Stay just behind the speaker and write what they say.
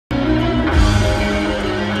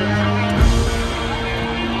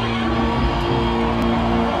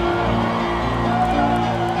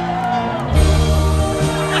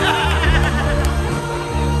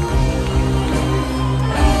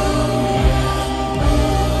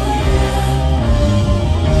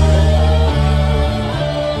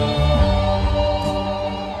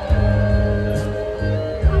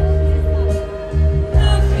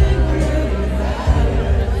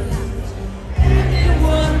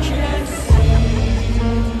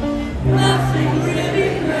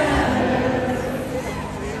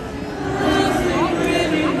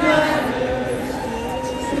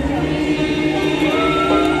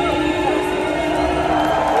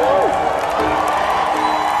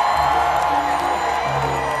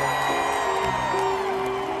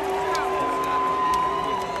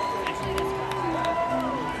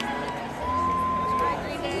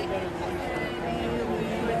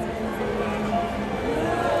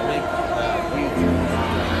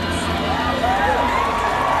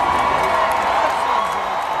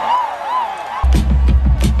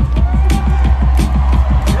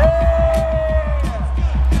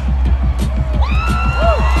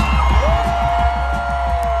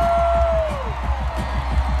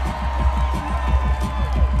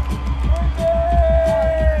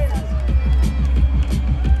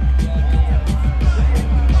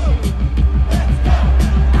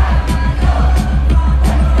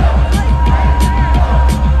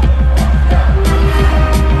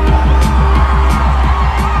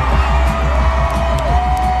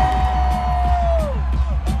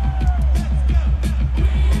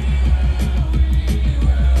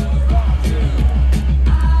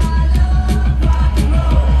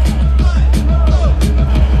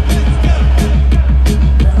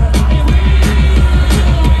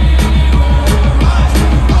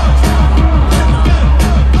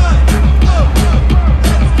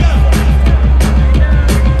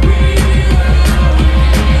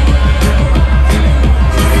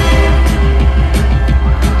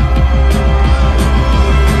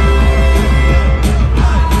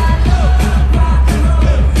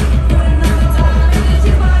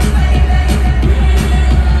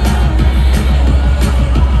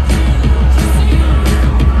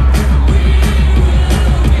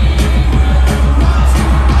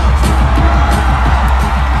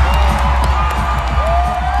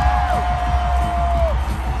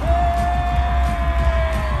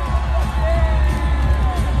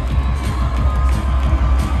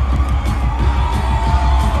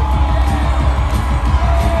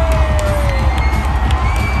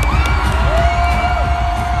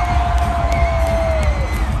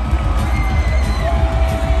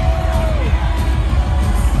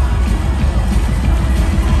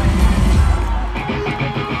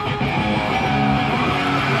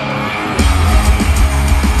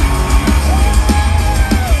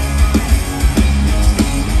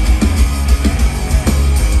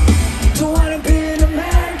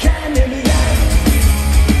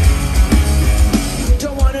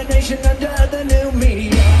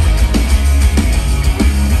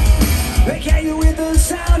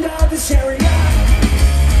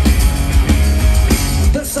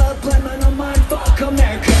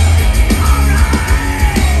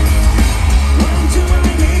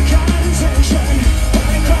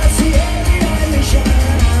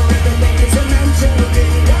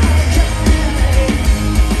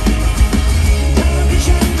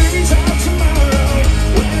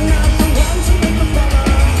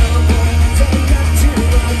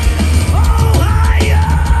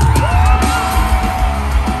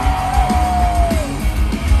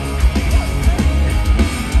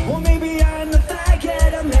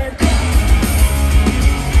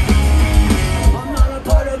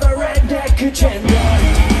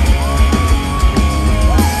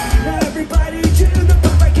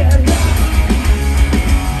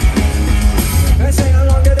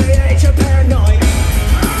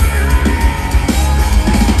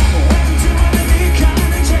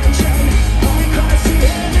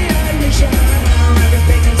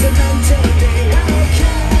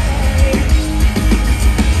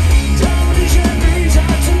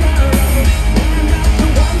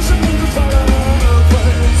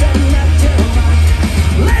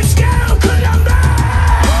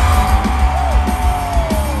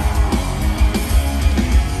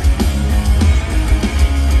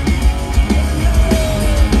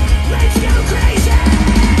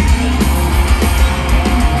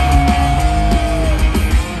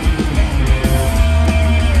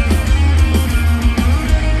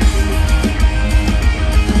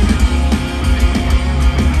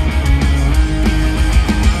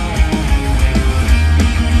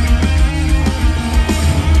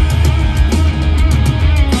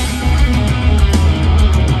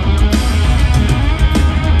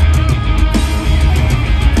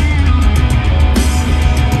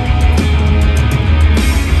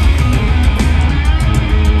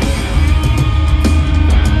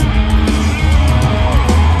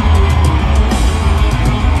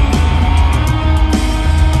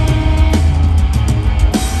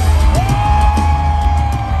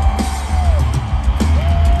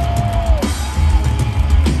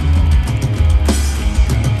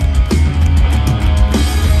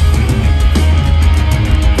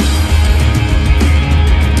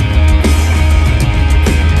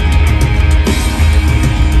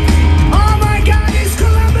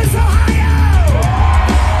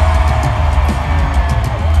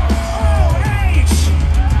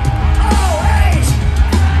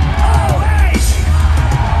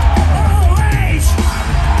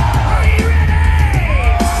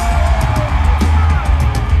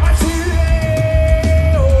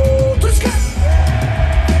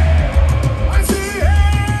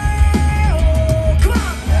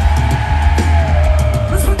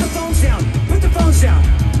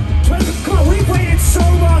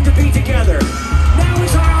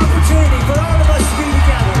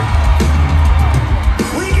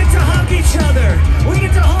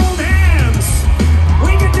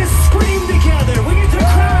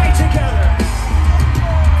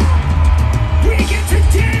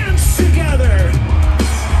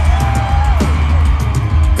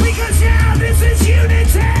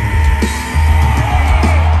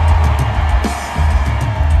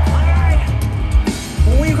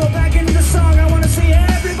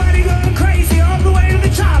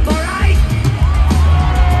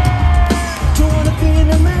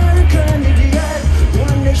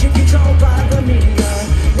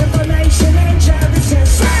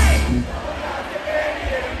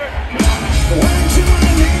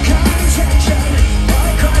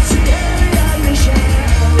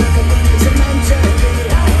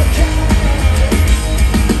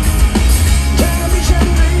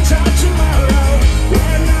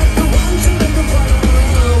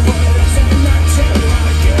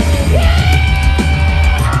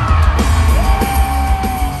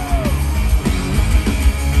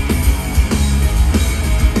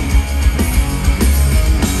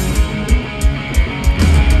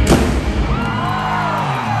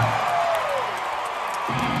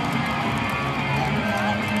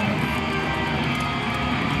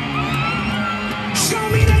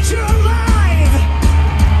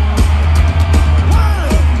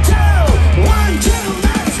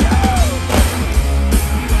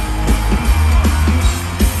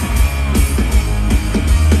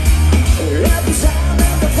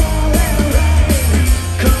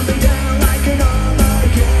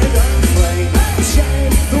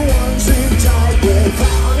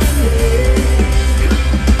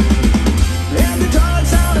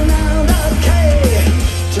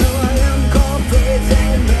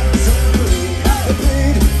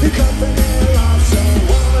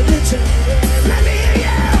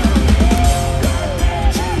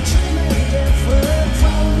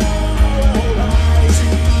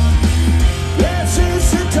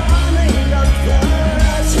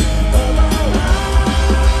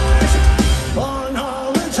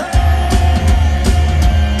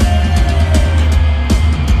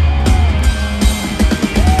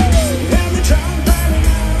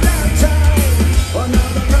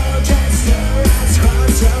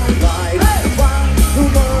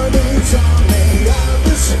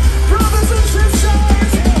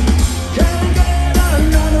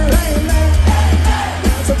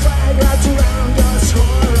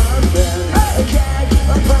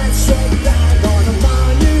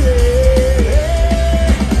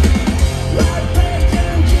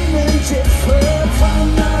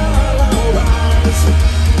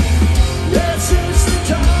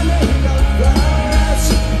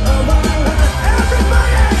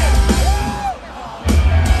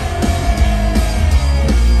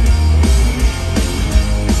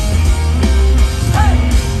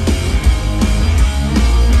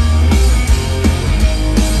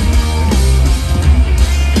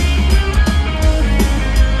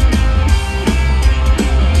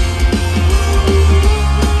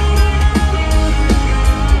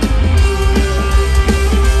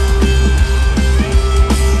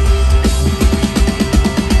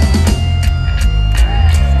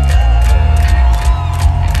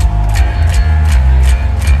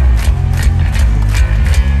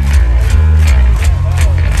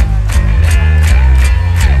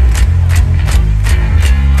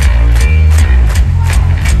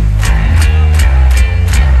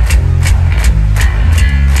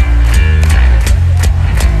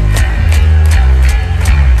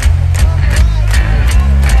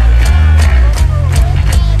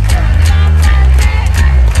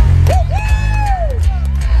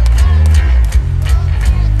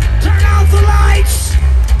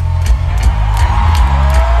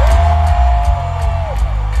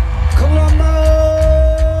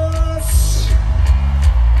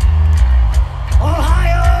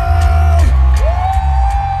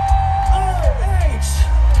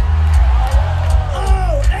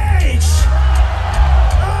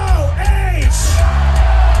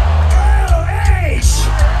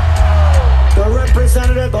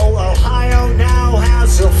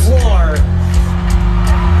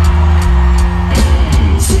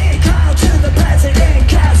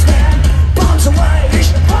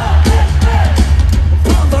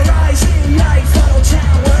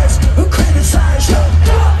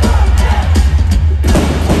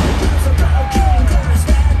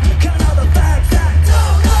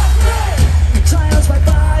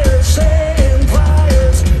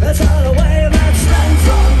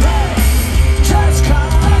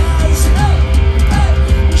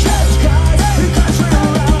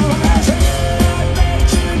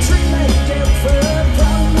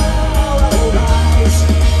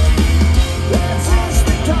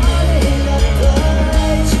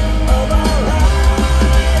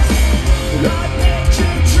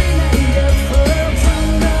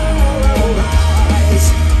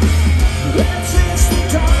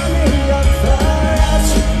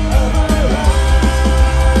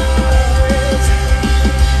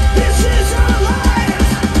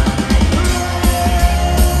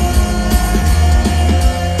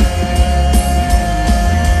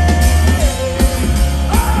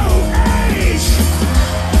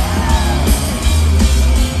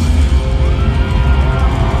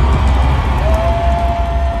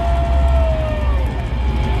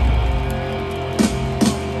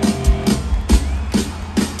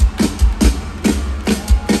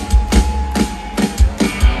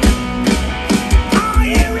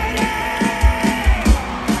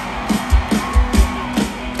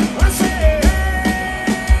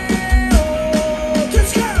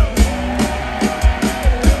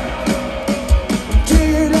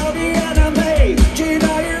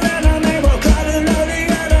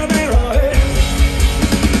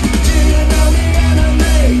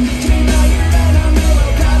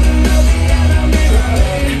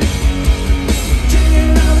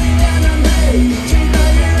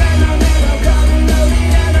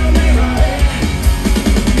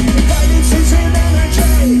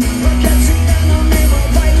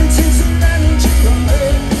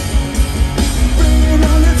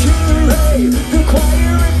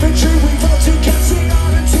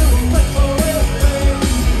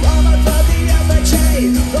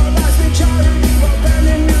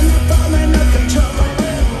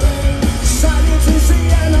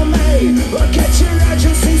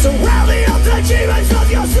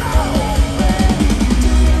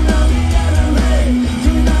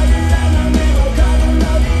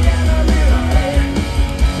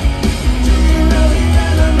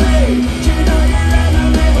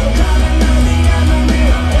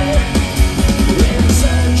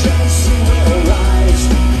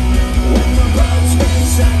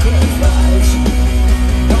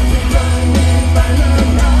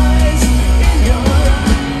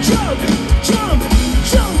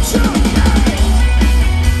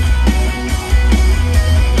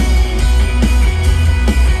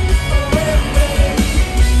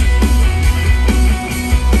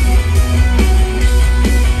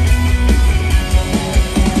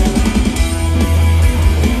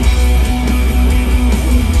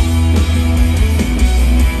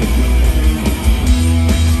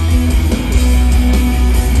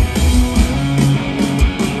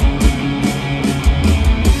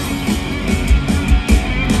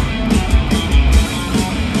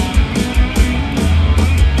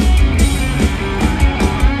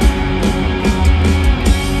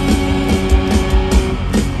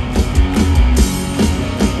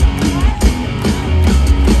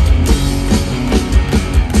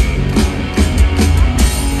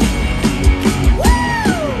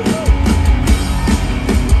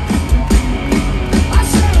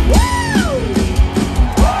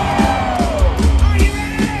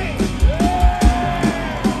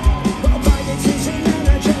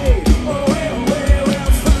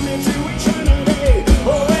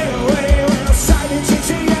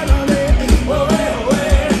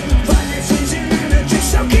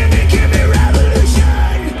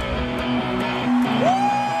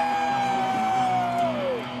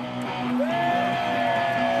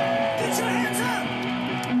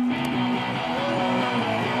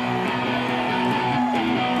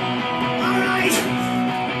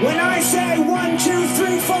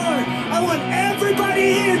ready for it? I want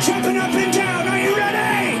everybody here jumping up and down. Are you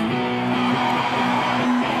ready?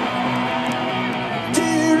 Do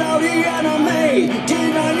you know the enemy? Do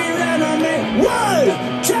you know the enemy?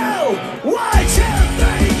 1, 2, 1, 2,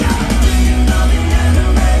 3, go! Do you know the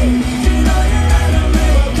enemy? Do you know your enemy?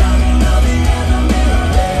 Well, come and know the enemy.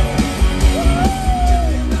 Do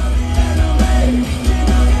you know the enemy? Do you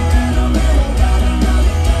know your enemy? Well, come and know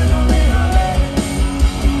the enemy.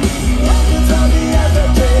 Welcome to the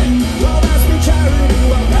evidence. Well, that's me charity.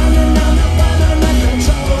 Well, running on the bottom and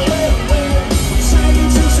control it.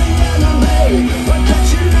 Silence is the enemy. But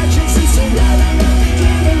congratulations is the enemy.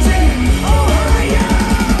 Oh, yeah!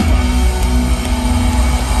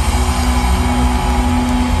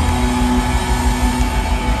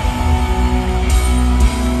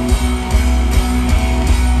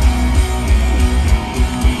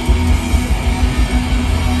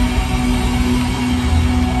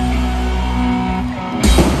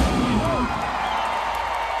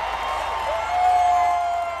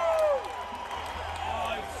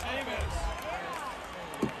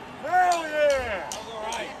 Hell yeah!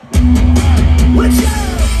 Let's go!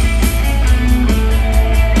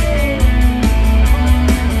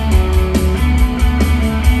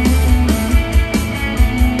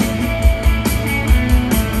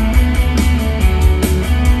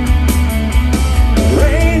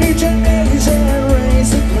 Rainy days and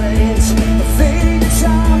racing planes. I think it's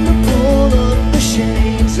time to pull up the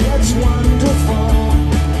shades. It's wonderful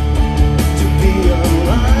to be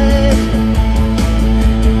alive.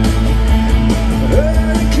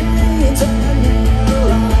 Hurricanes and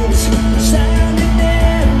airlines standing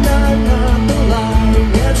in another line.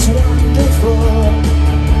 It's wonderful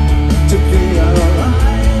to be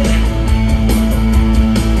alive.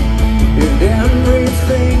 And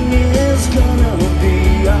everything is gonna be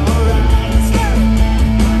alright.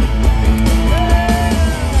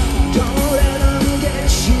 Don't let them get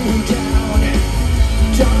you down.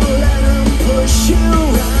 Don't let them push you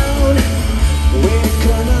around. We're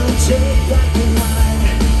gonna take back the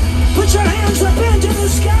night. Put your hands up into the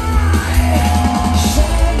sky.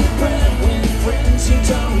 Share your bread with friends you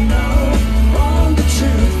don't know. On the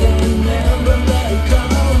truth and never let it go.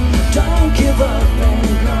 Don't give up and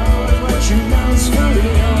know what you know's for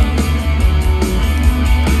real.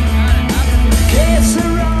 Kids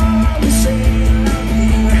are always saying I'm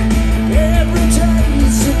here. Every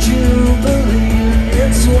day's a jubilee.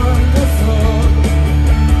 It's wonderful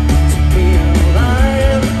to be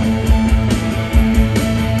alive.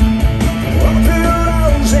 Open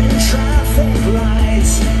roads and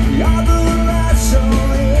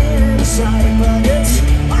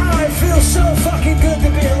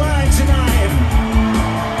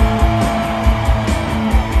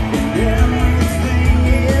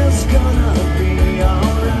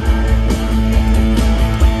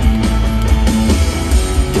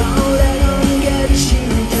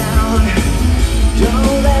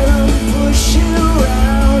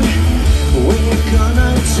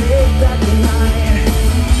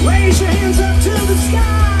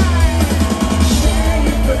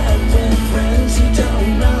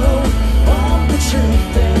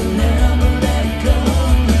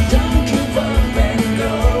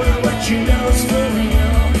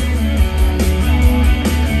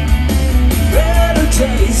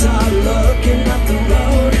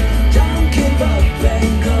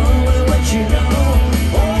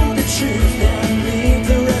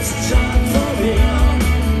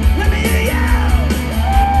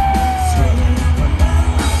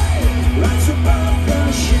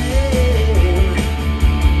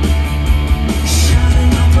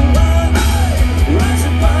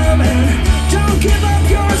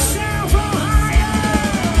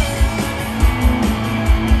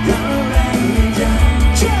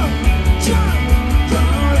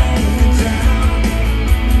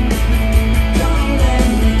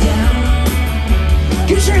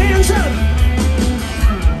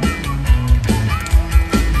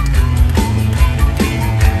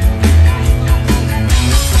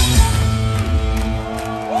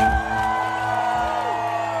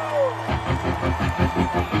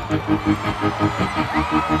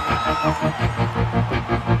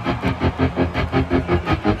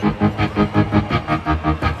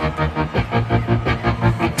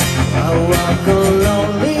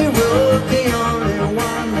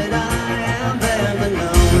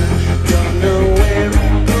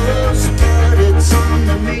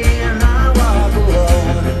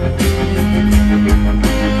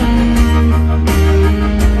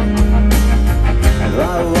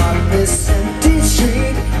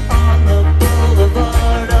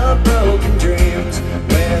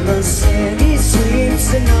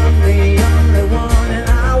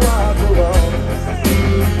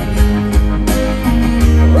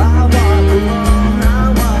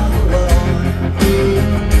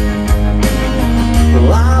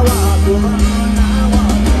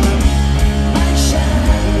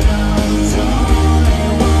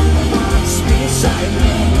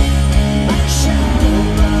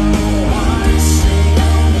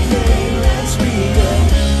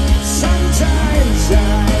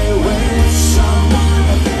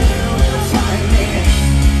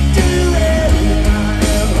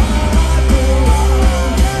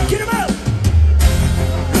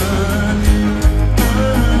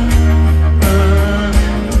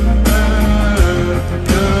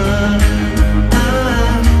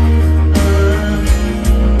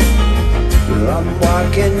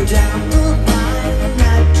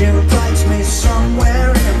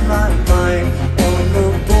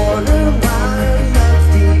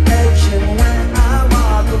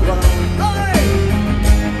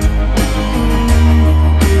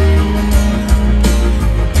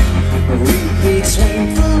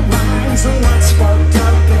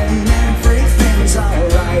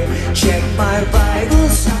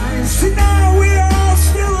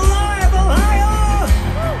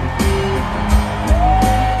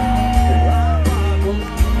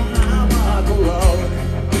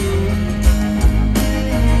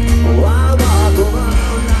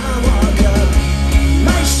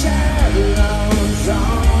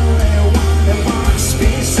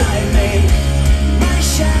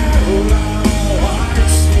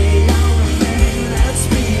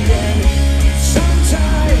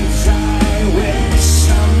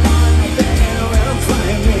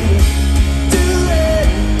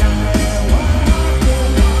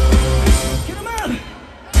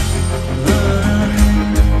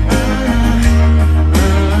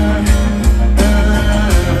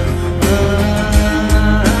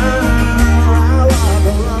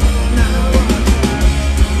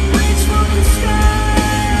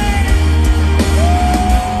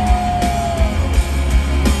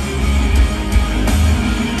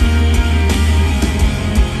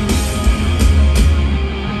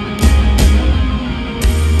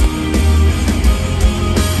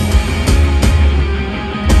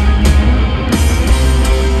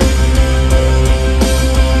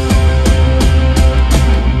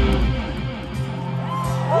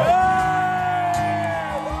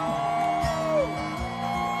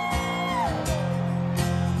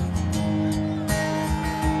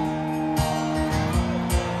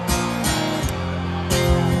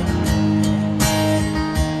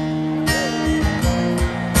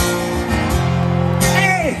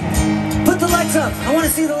up. I want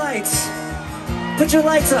to see the lights. Put your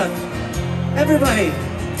lights up. Everybody.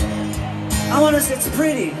 I want to see, it's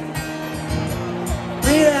pretty.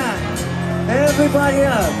 Look at that. Everybody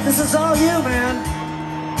up. This is all you, man.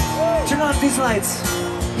 Turn off these lights.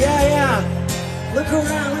 Yeah, yeah. Look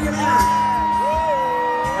around, look at that.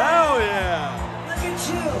 Hell yeah. Look at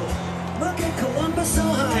you. Look at Columbus,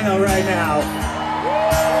 Ohio right now.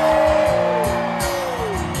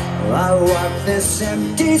 I walk this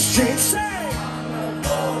empty street,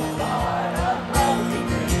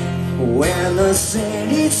 when the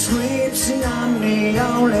city sleeps and I'm the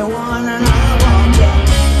only one, and I walk up.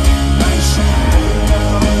 My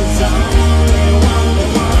shadow's the only one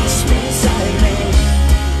that walks beside me.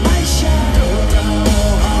 My shadow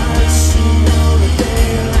hearts know the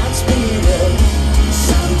daylight's beating.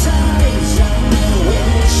 Sometimes I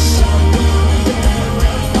wish someone there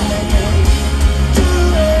would find me.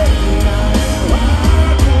 Doing my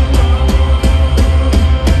work alone.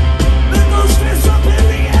 Let those fists up in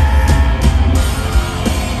the air.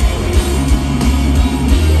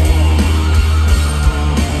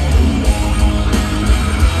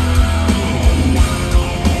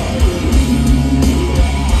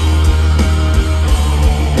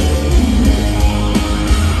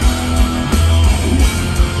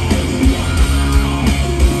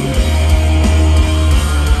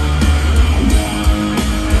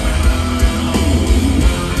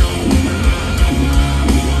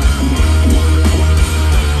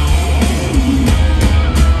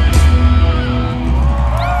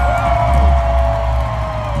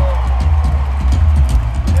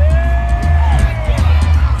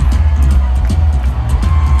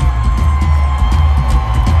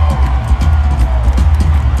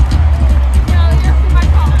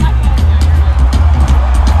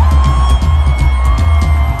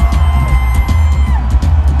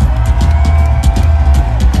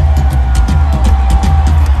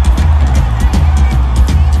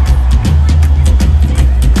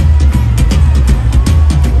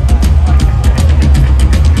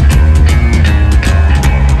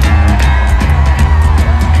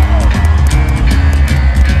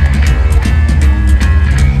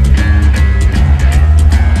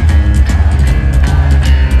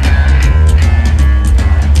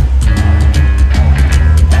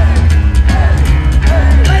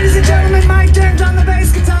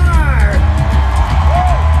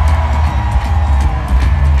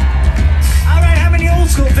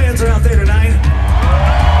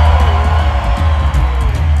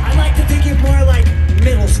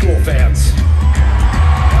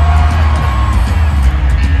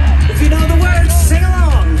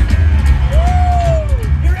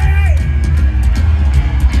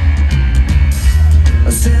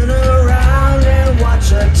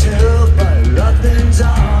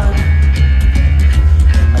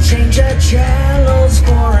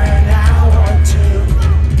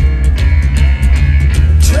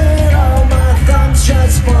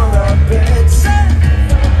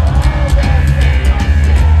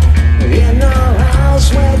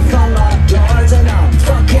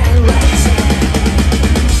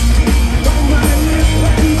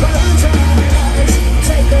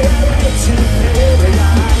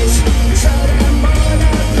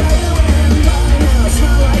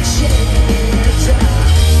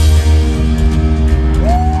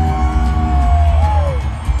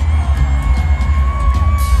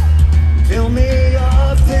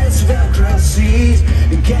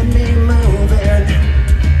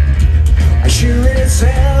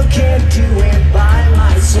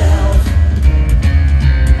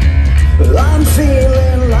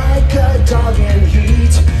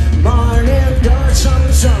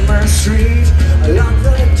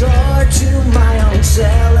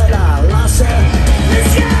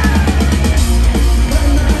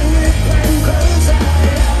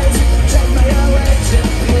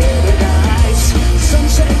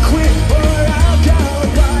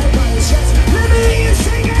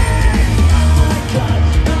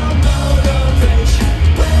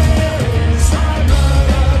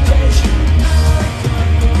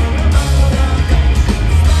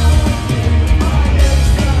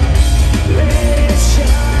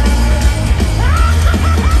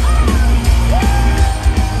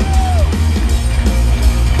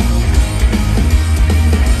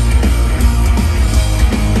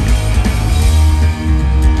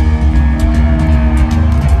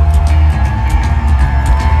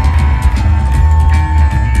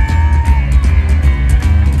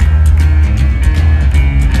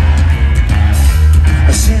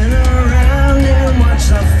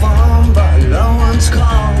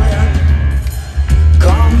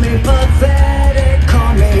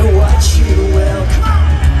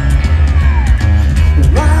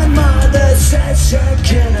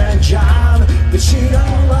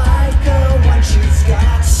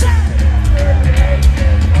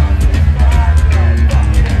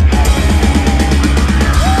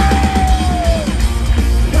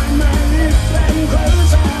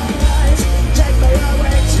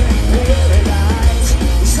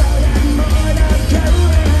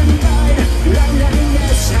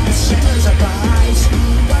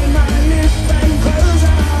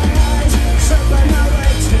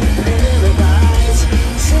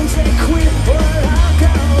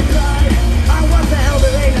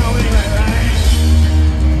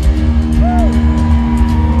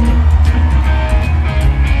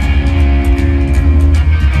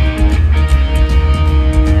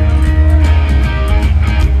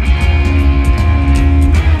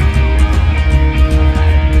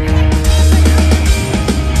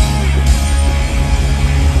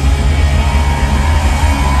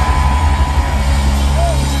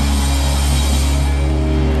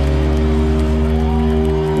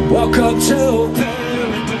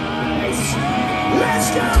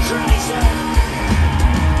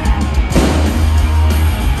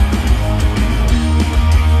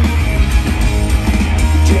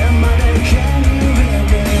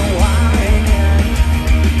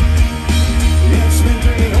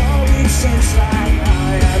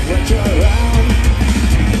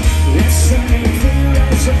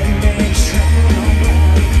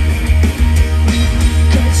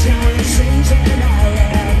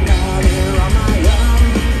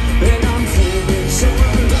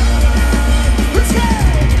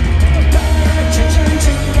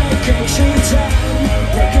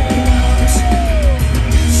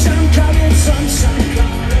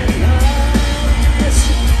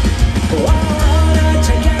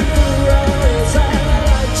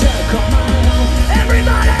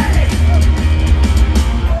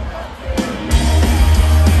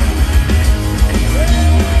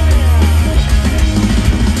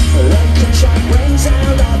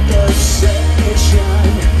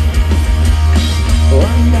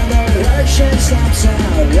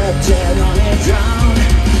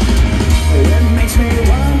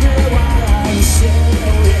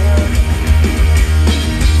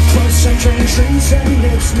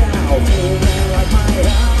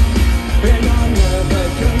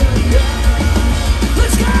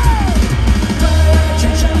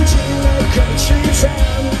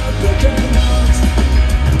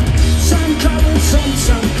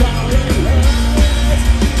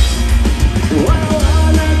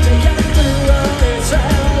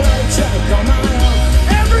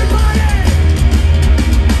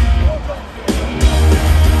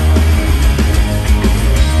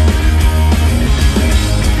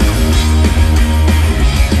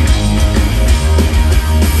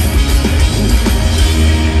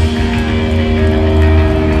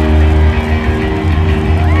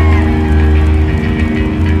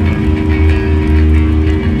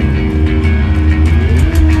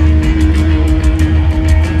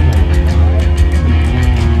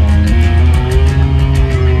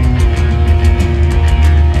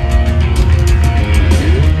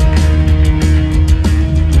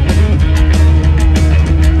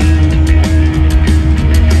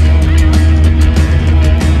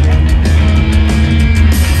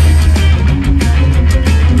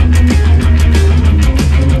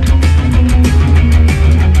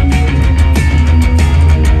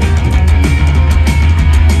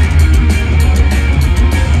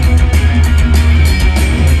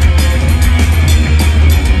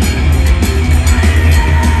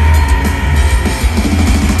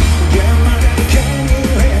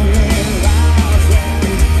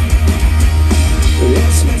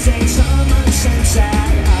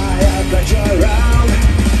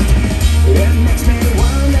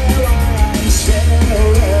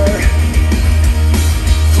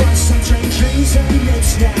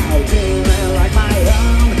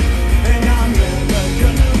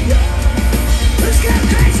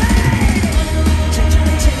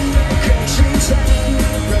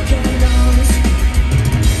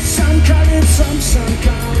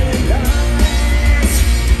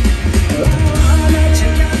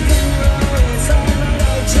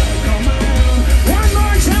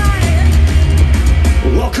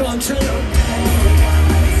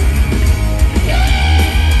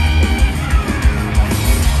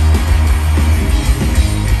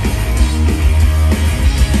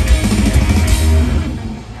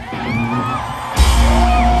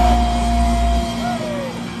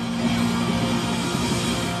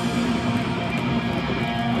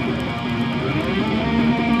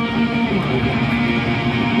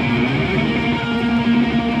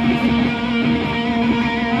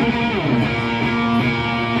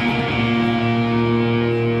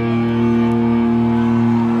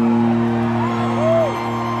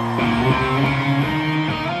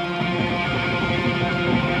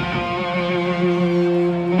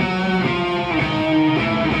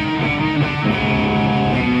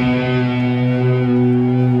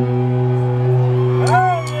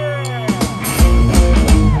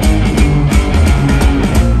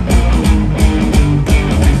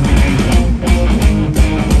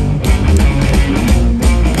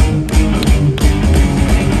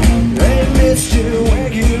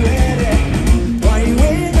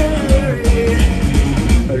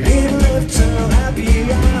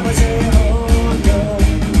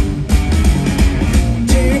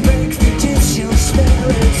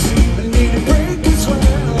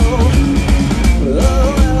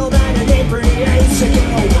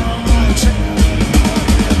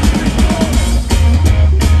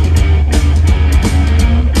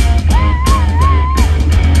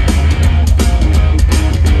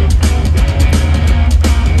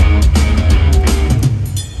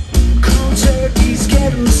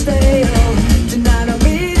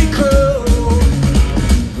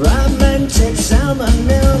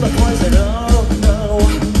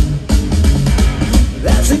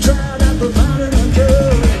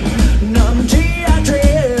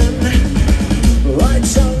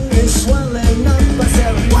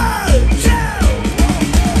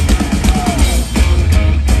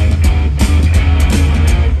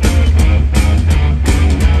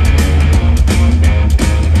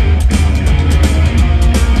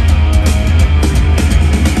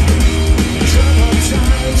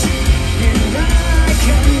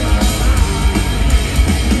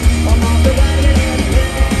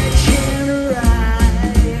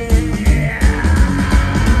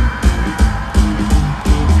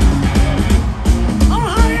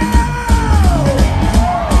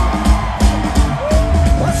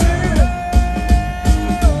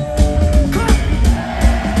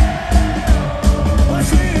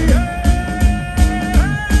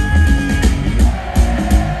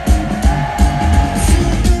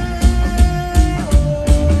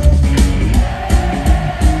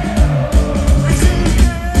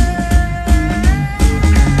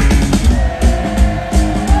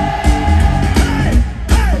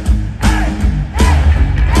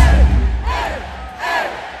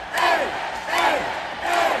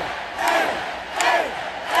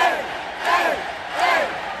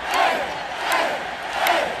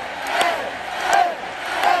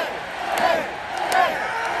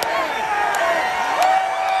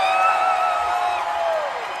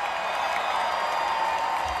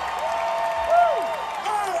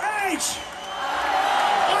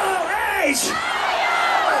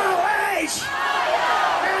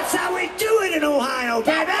 Ohio,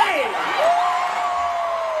 baby!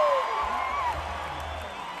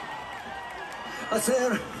 I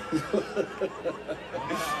said,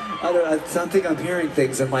 I think I'm hearing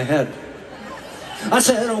things in my head. I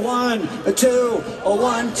said a 1, a 2, a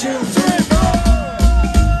 1, 2, 3, 4.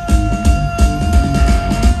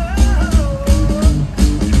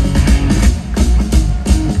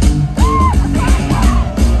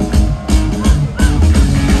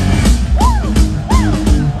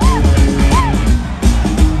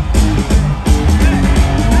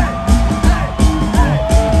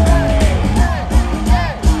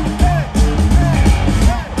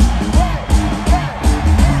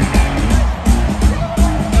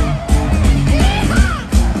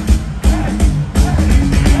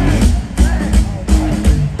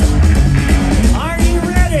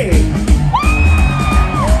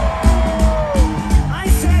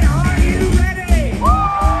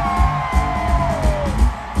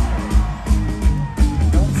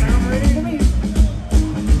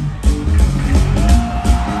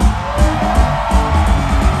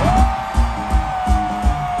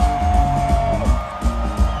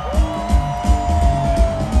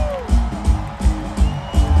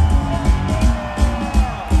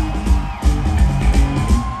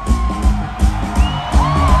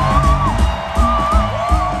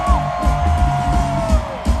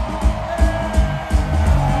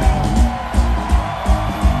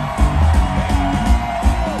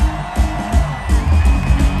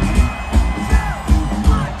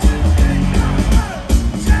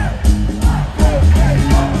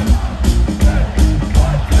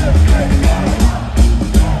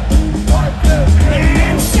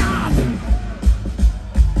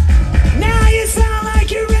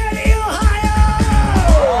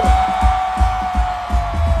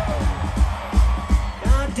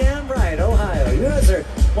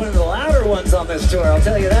 I'll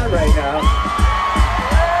tell you that right now.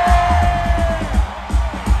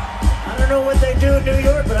 I don't know what they do in New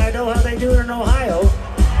York, but I know how they do it in Ohio.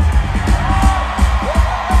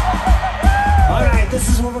 All right, this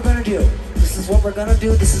is what we're gonna do. This is what we're gonna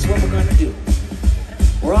do. This is what we're gonna do.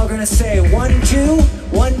 We're all gonna say 1, 2,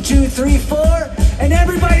 1, 2, 3, 4, and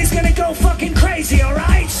everybody's gonna go fucking crazy, all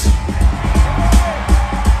right?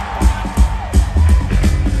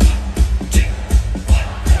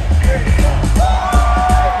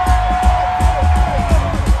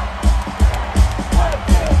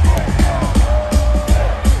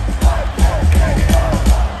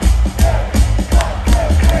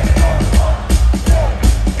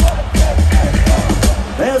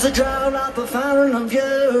 There's a drought up a fountain of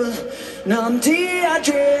youth. Now I'm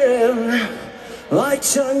dehydrated. My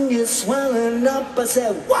tongue is swelling up. I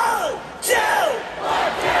said 1, 2, 1,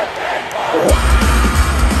 2, 3, 4.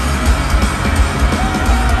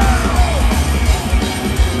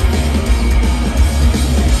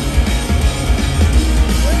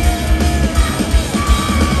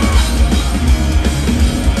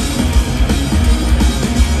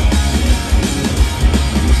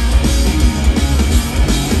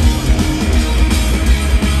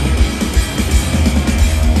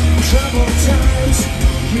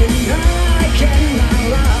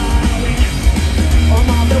 I'm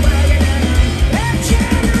on the wagon and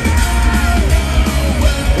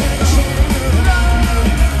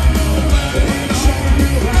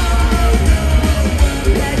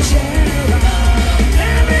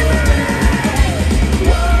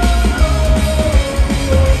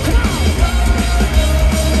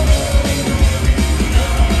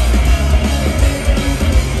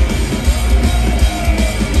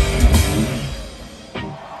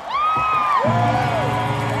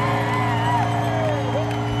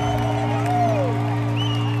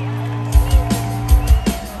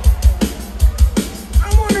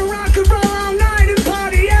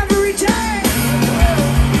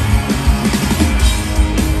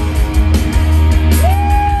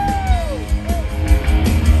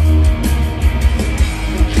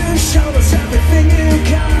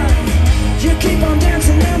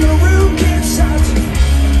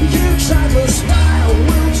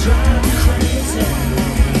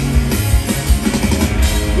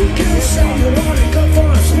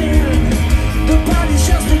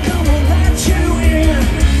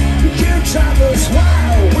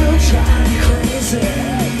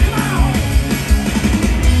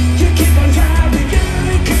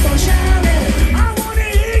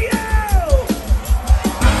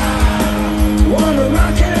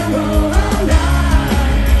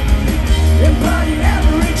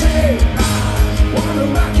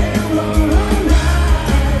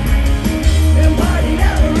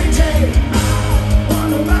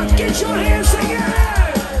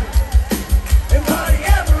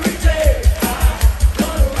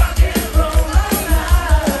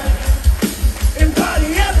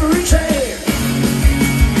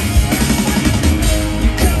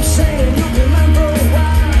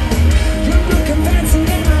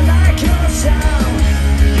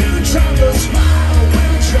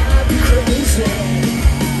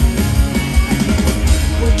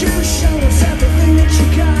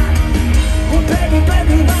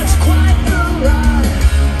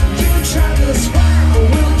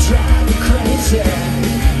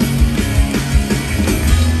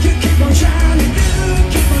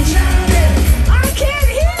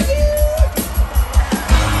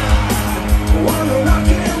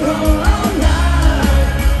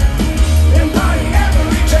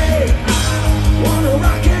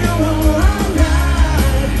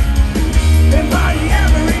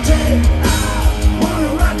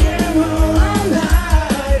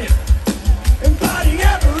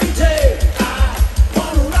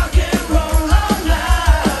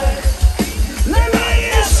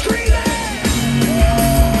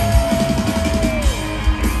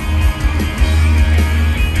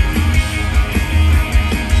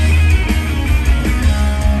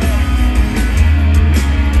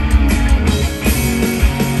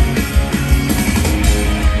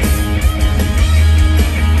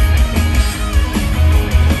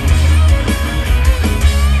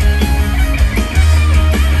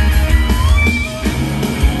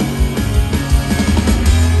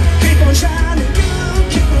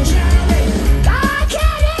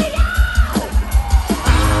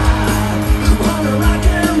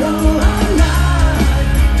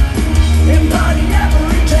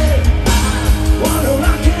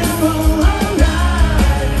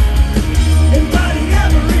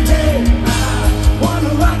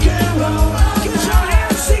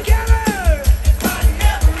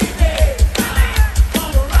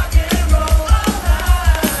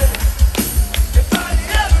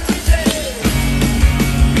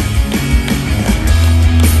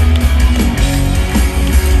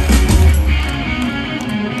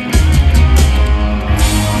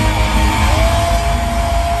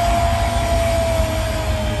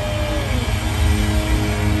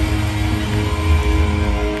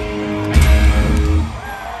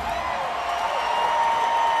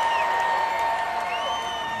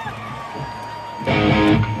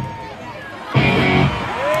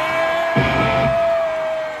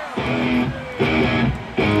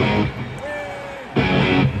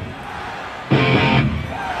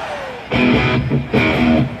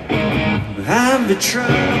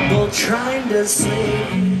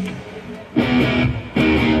asleep.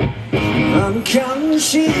 I'm counting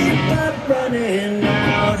sheep but running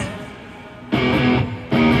out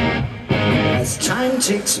as time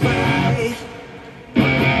ticks by.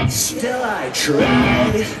 Still I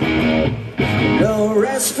try. No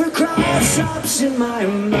rest for cross-ups in my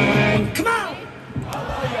mind. Come on!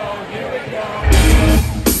 Here we go.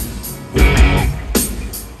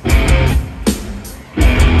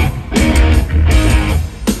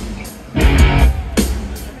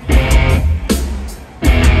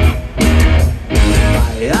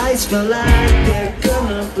 My eyes feel like they're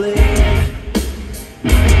gonna bleed.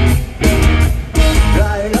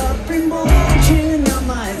 Right up in bulging on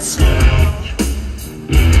my skull.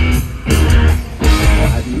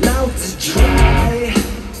 My mouth is dry,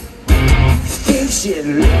 face it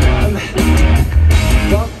numb,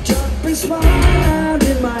 fucked up and small out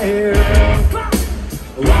in my hair.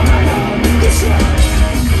 Why am I on this line?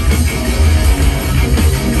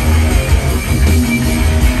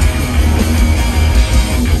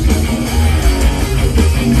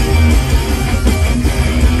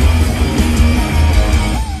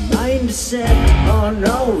 Mind set on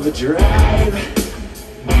overdrive.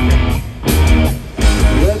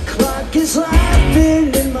 The clock is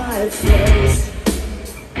laughing in my face.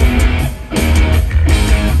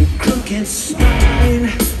 The crooked spine,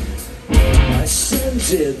 my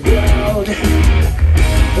scented blood.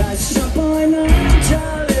 That's up on a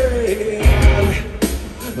delirium.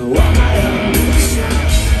 What my own self.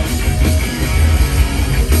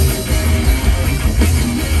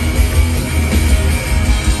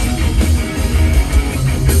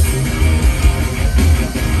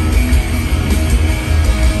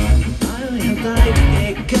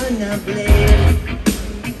 Gonna bleed.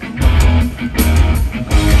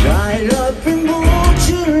 Dried up and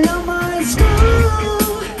bulging on my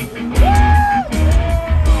skull.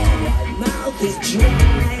 My mouth is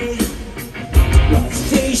dry, my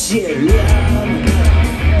face is numb,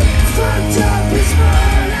 fucked up and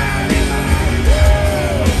small out in my head.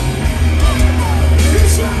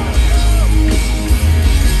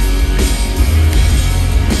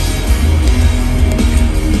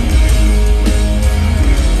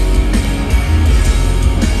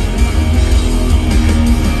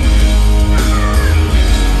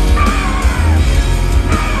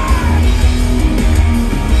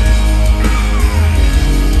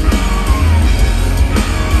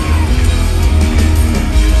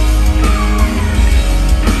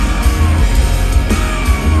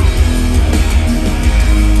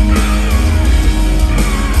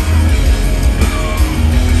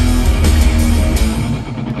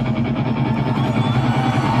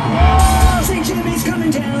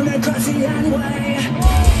 Across the alleyway,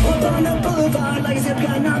 up on the boulevard like a zip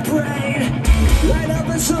gun on parade. Light up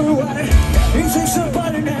a silhouette, it's a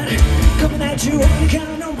subordinate, coming at you on the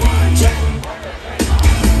count of 1, 2.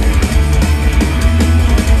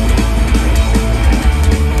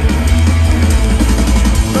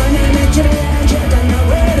 My name is Jimmy and you're gonna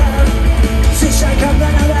wait up. Since I come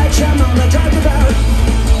down that jam on the talk about,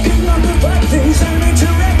 picking up the right things I need to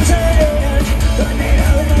represent. I need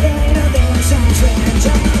a little bit of things sounds right.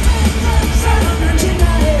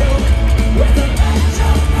 With a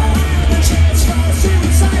angel and a chance for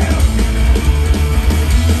suicide.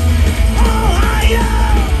 Oh, I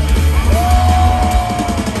am.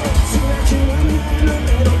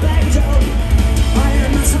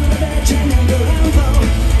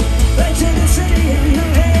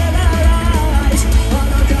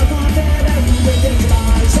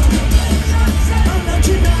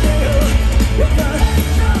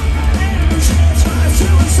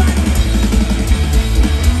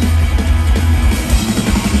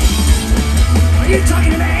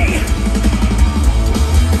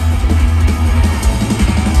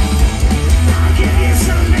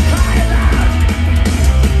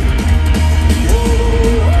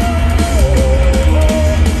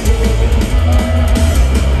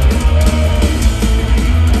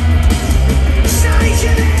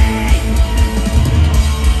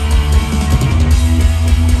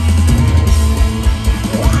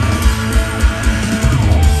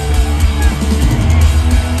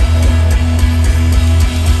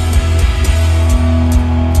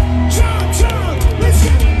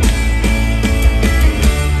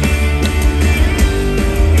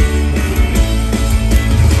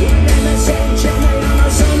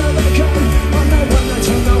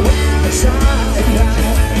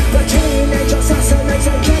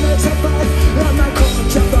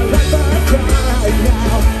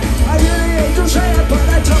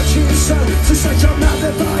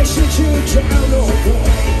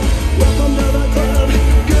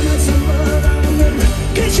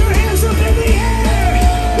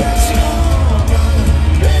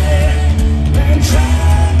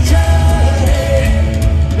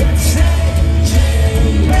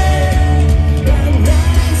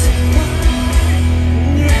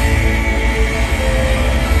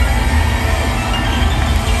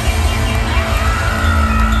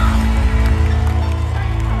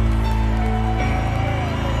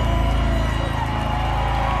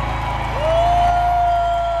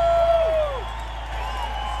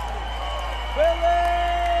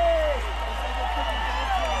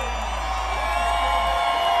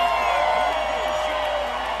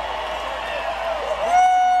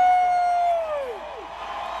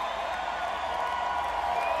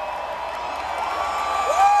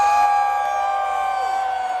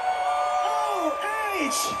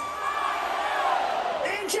 bitch.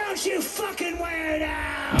 And don't you fucking wear it out.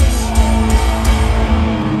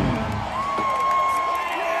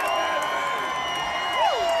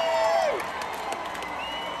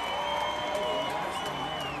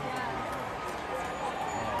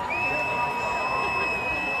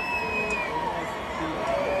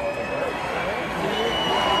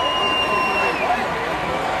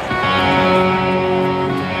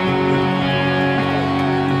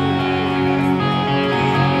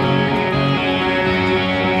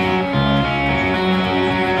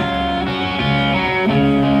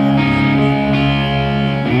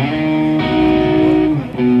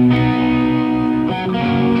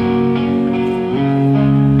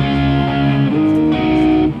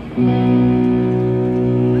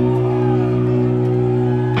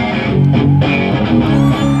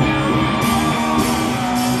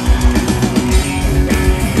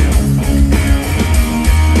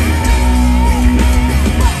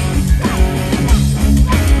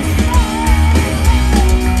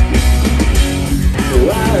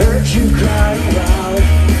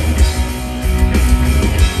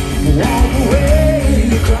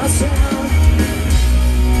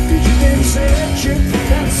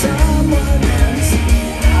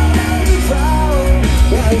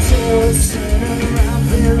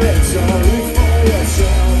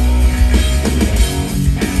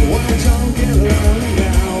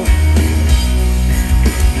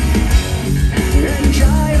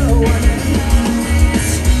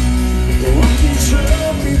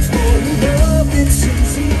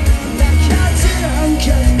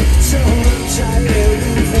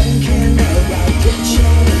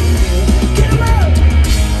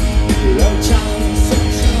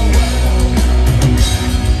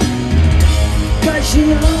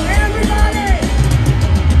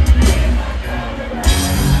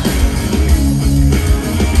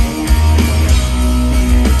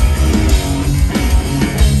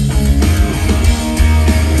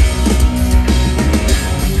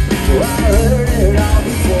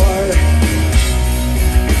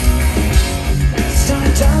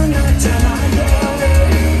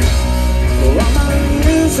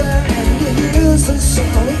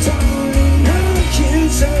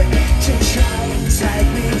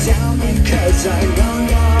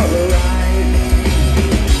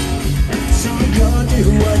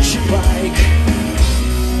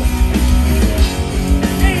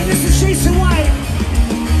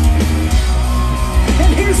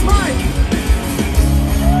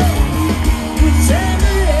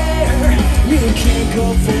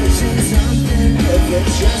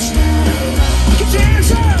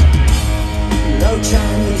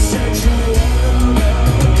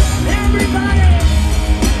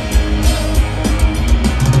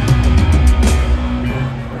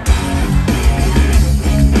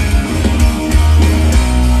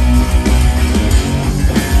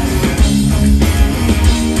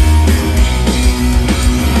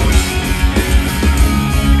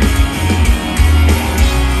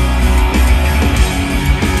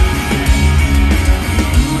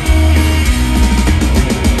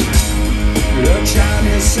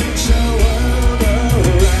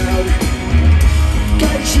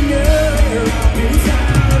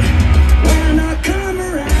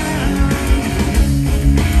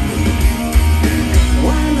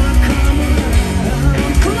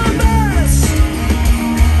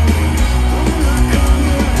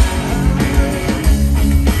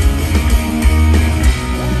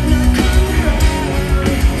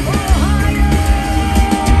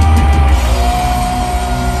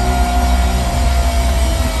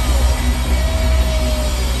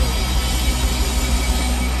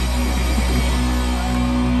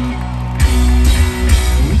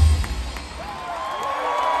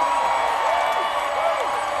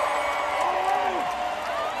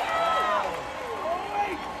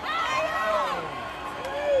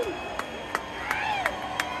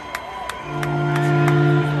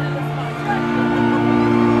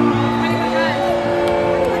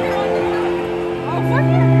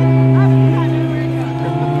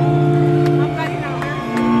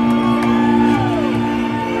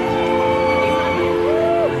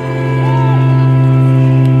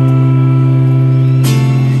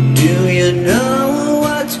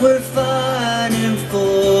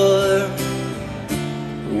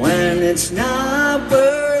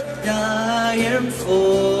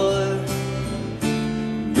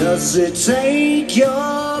 Does it take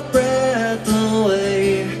your breath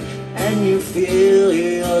away and you feel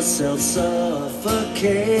yourself suffocating?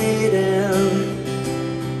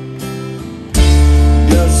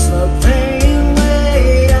 Does the pain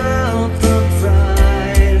weigh out the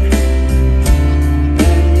pride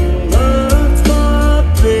and you look for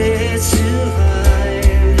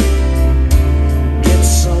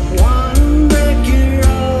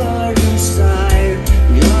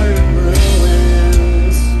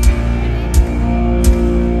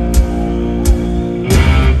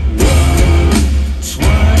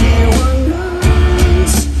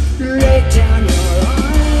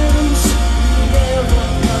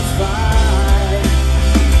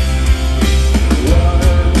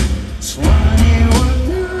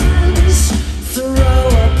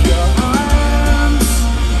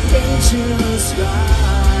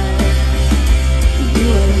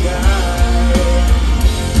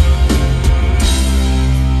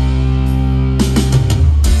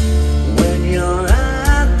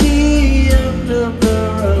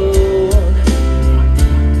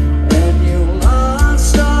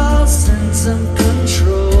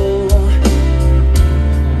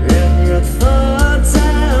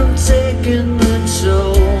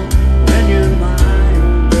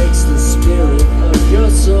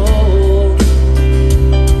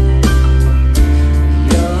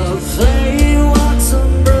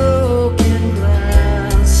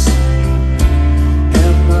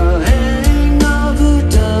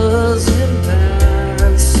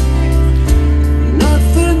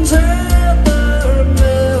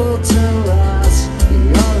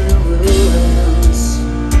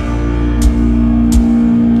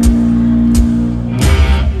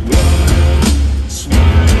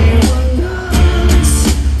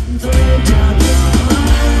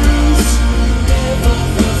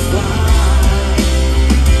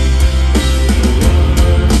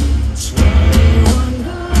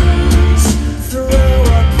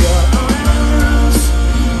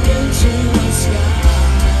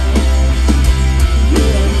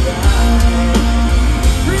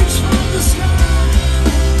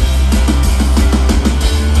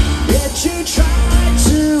you try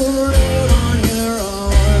to live on your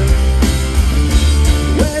own.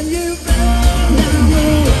 When you burn down the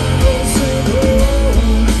walls of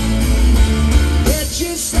home, yet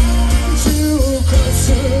you stand too close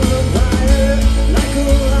to the fire, like a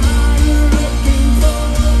lion looking for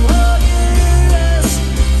forgiveness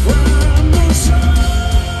from the sun.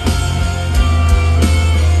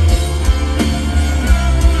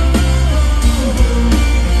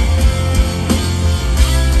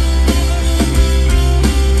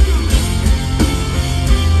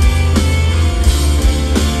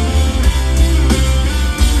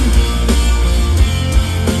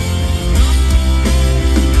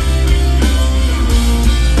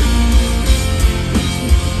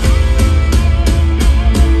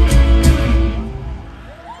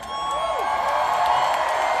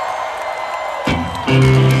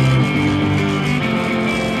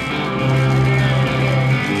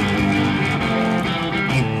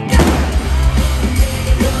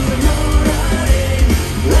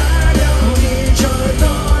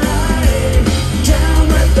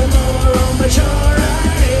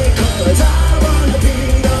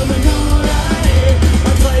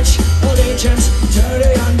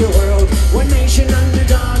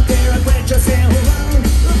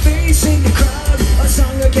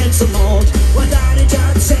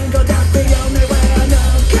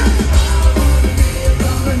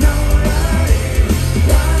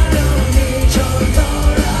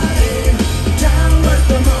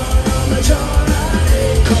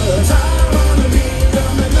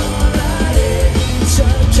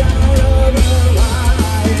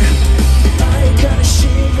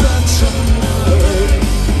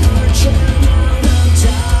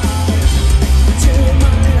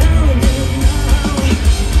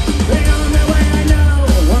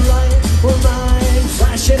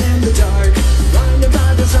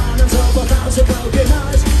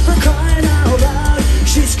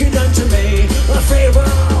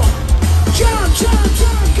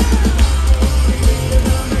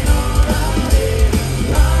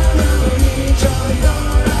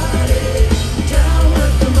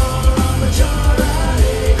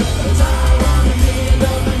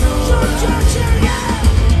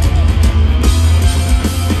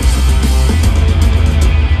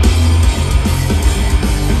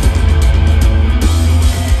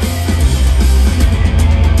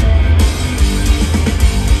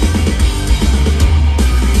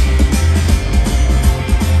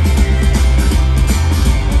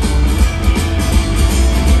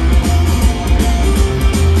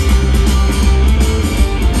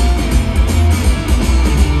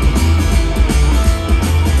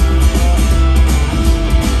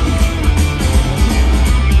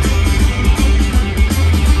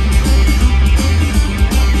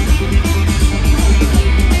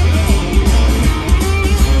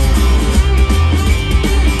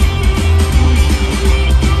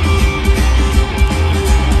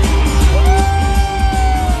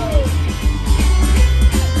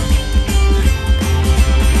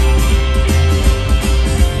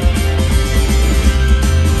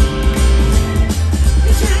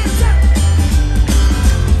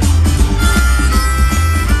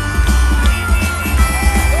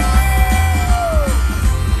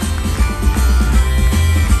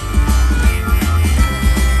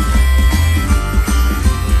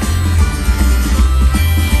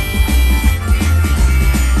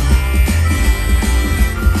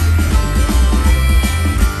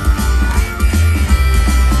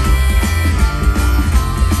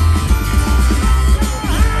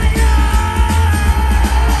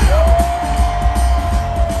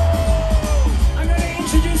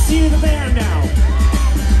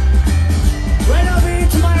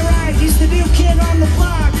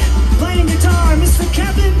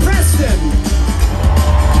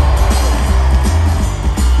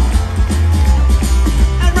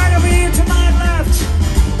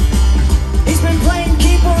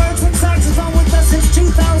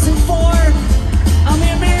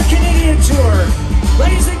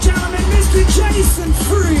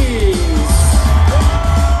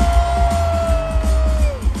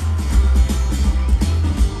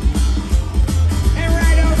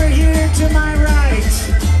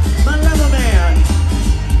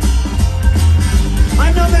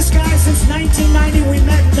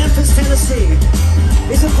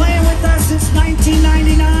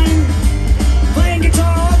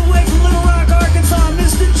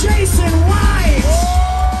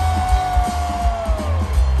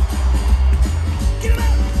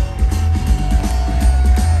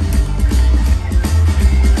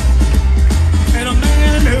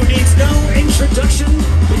 introduction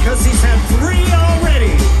because he's had 3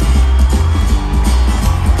 already.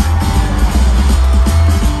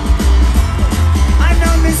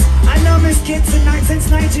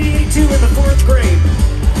 2 in the 4th grade.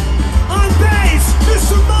 On bass,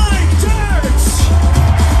 Mr. Mike Dirks.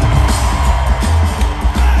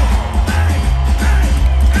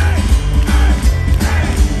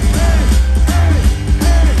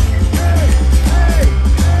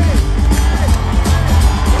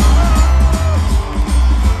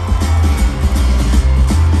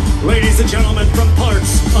 Ladies and gentlemen, from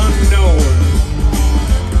parts unknown,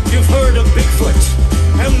 you've heard of Bigfoot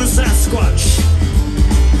and the Sasquatch.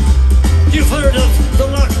 You've heard of the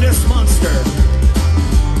Loch Ness Monster.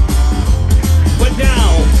 But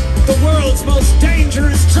now, the world's most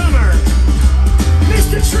dangerous drummer,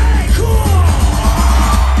 Mr. Trey Cool!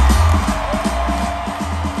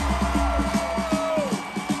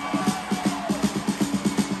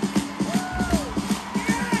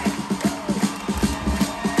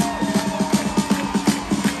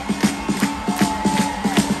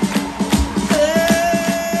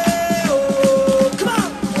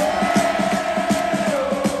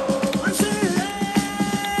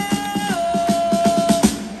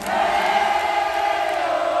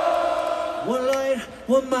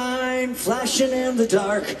 Flashing in the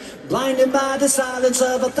dark, blinded by the silence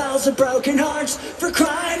of 1,000 broken hearts. For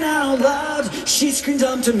crying out loud, she screamed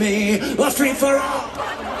unto me, a free for all.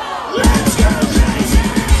 Let's go crazy!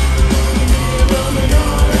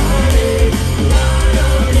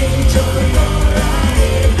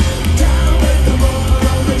 Down with the more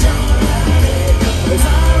on the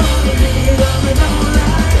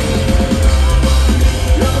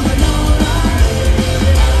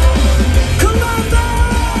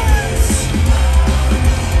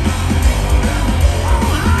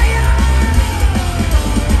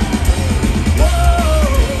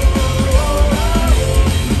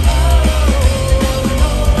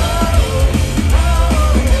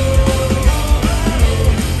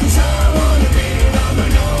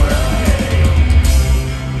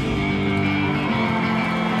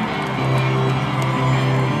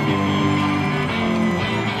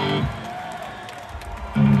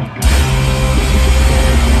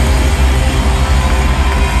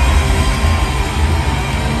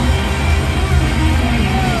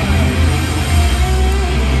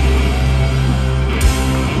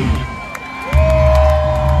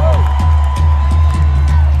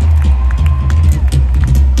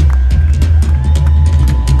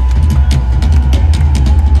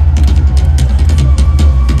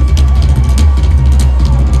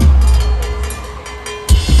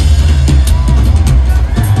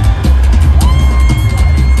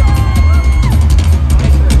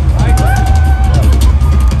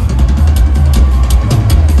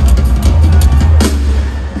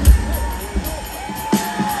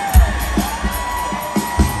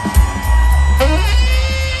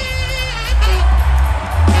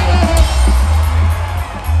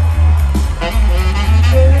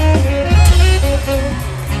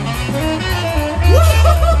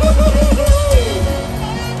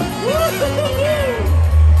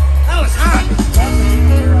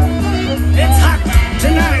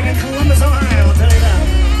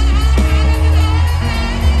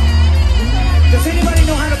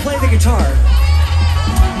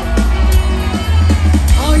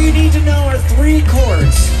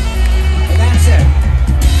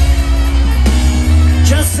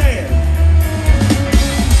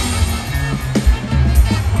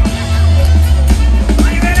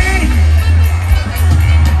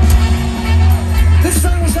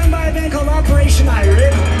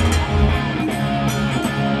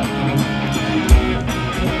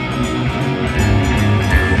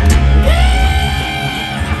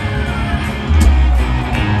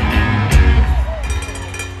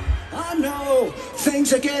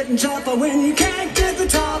things are getting tougher when you can't get the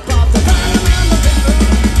top off the bottom of the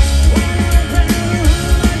barrel. When I'm playing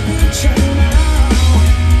Hitchin now,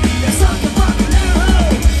 it's like a fucking arrow.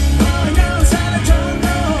 Lord knows how to don't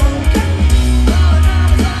know. Lord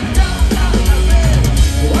knows how to don't know.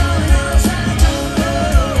 Lord knows how to don't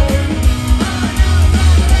know.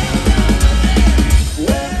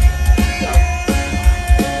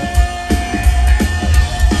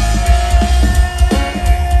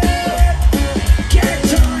 Get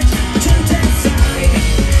charged to decide.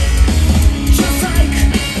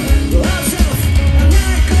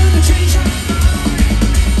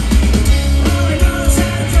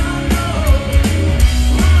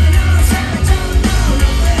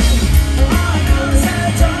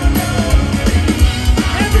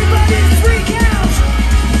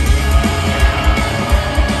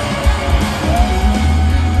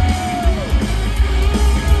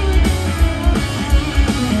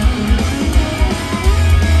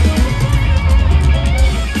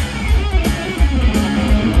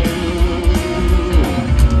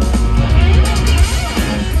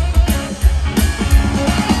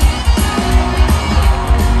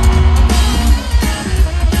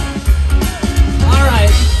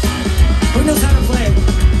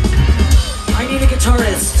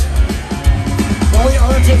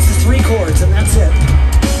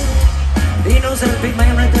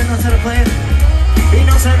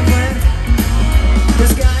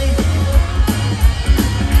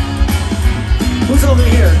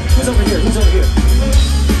 Who's over here? Who's over here?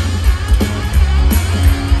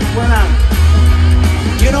 Where am I?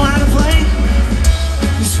 Do you know how to play?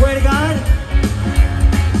 You swear to God?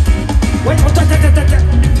 Wait,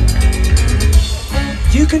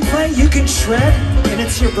 you can play, you can shred, and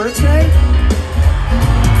it's your birthday?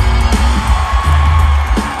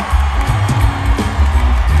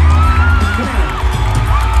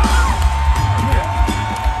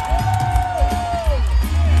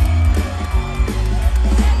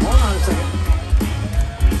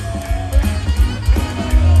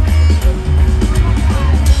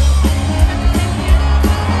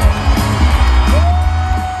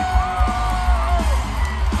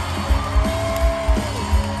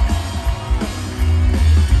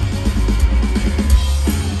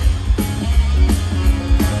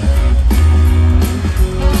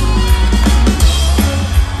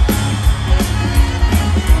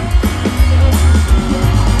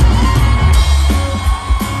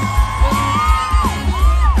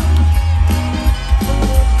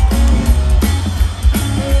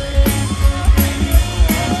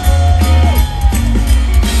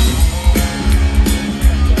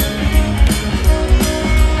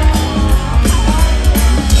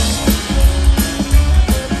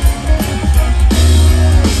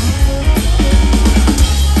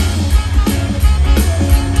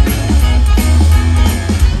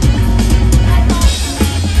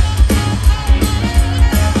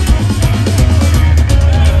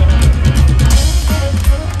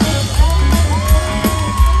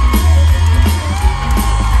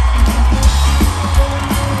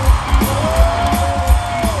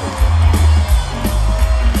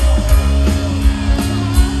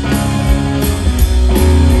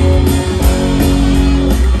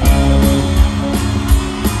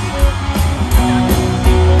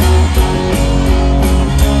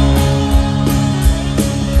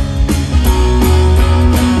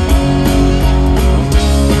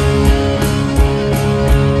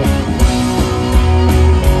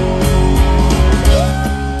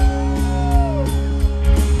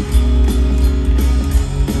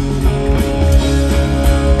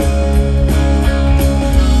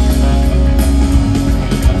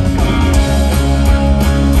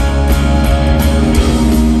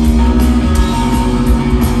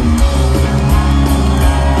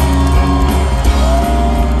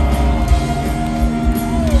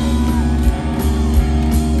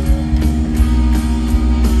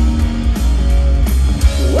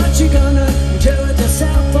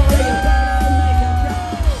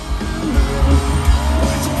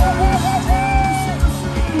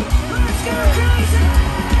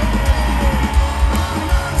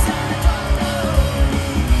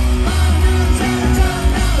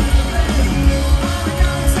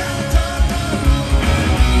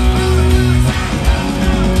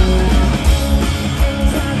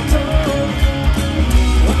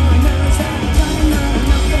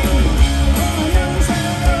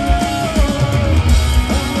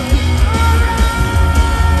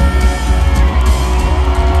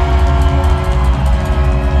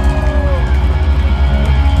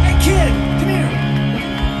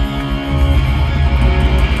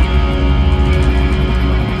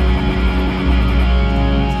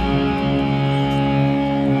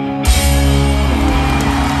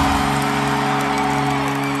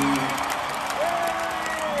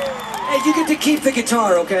 You get to keep the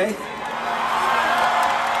guitar, okay?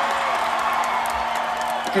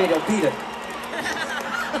 Okay, don't beat it.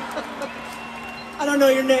 I don't know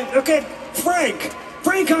your name. Okay, Frank.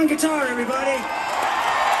 Frank on guitar, everybody.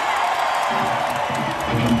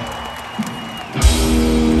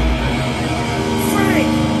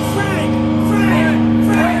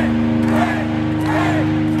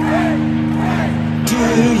 Do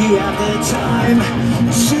you have the time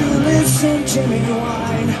to listen to me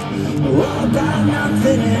whine about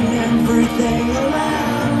nothing and everything all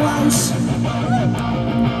at once?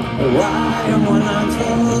 Why am I not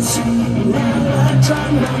close? Now I try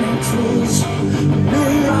running fools.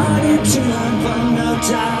 We're on it tonight, but no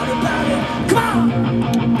doubt about it. Come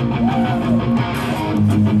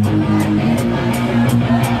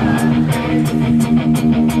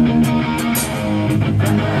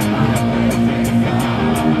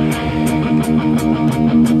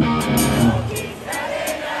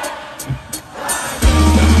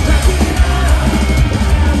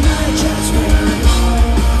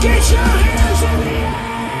Get your hands in the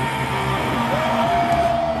air!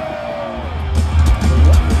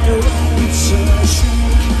 It's a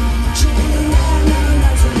shake,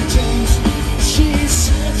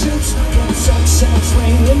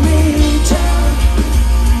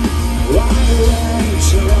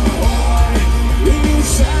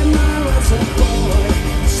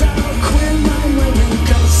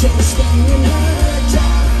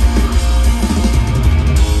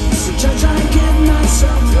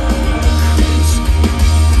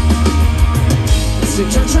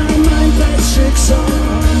 my mind plays tricks on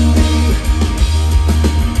me.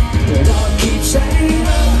 It all keeps saying,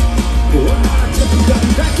 oh, I've got to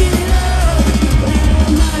back it up.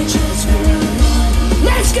 Am I just paranoid?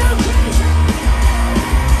 Let's go crazy!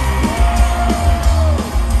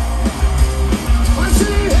 Let's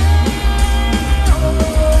see,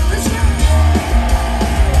 let's go!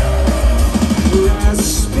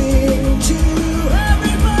 Grasping to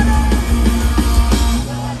everybody.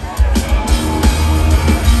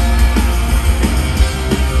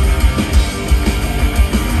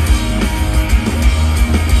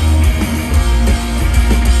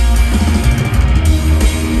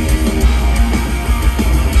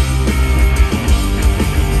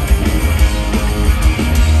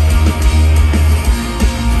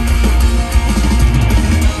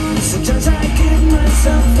 Sometimes I give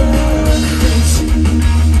myself a grace.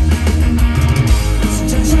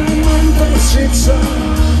 Sometimes my mind plays tricks on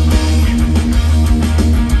me.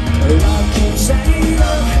 Love keeps saying,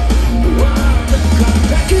 oh, I've got to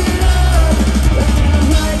back it up.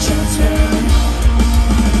 Am I just paranoid?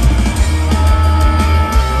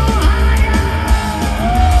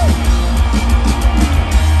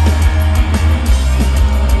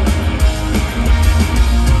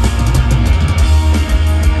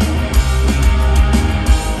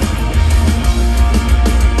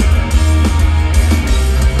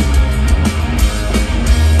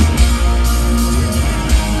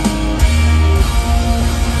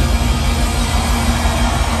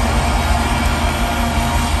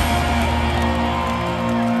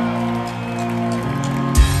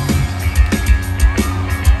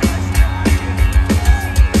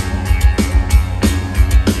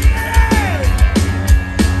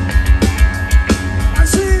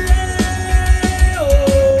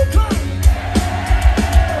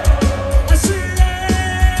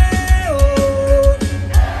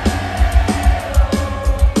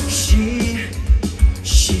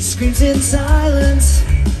 She screams in silence.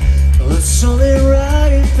 It's only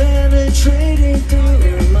right penetrating through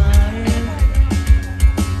her mind.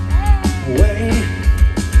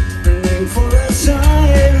 Waiting for a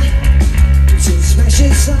sign to smash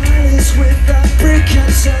in silence with a brick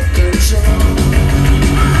of self-control.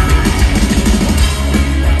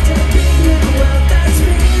 Well, that's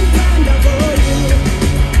been kind of for you.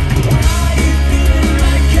 Why you feeling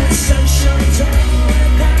like a sunshine tower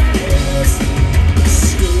that is?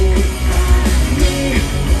 Scream at me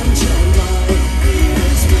until my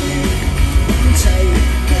ears bleed. Take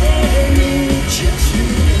any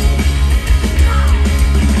judgment.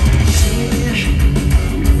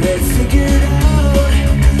 They figured out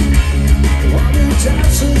all the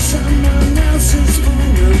doubts of someone else's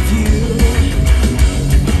point of view.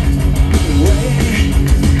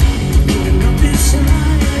 Waiting up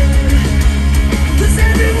beside, 'cause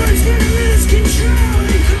everyone's gonna lose control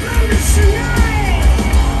if the bonus tonight.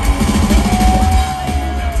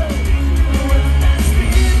 Well, that's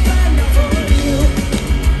been bad enough for you.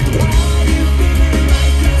 Why you feeling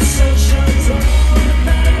like it's sunshine's all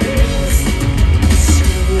that is?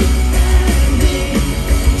 Scream at me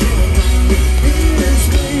until my ears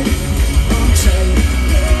bleed. I'm taking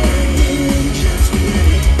just me.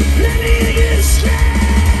 Let me hear you scream.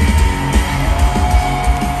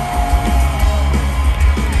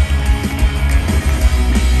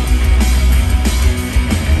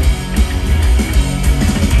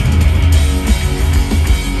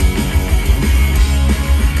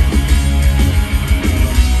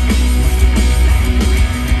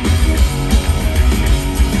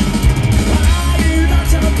 Why you not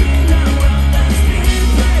to be now? Well, that's been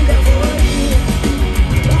bad enough for you.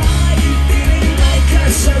 Why you feeling like a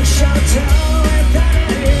sunshine tower that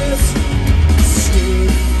is? Scream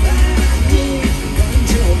at me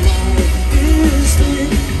until my ears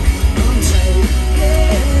bleed. I'm taking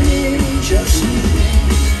just me.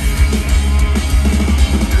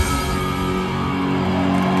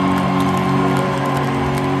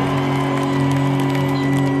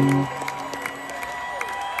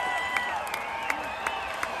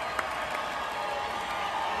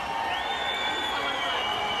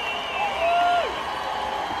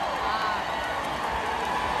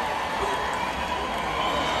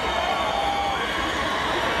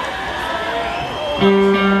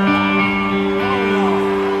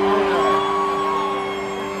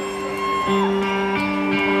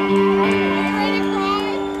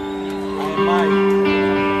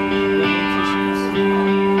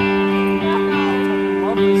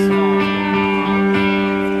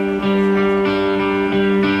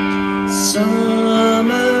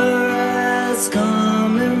 Summer has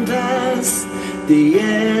come and passed. The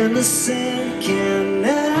innocent can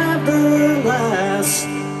never last.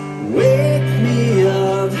 Wake me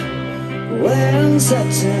up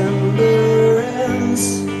September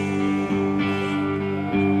ends,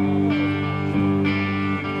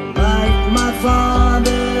 like my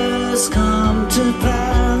father's come to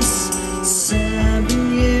pass,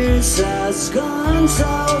 7 years has gone so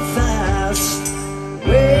fast.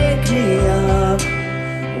 Wake me up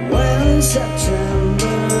when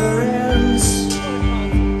September ends.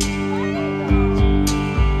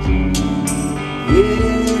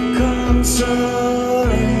 Here comes the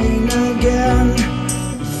rain again,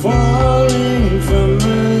 falling from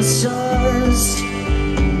the stars,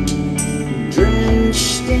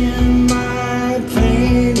 drenched in my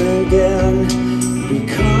pain again,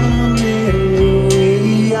 becoming who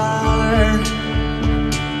we are.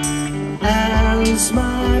 As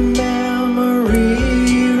my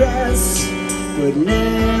memory rests, but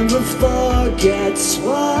never forgets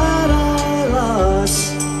what I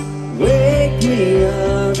lost. Wake me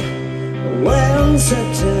up when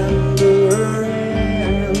September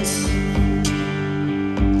ends.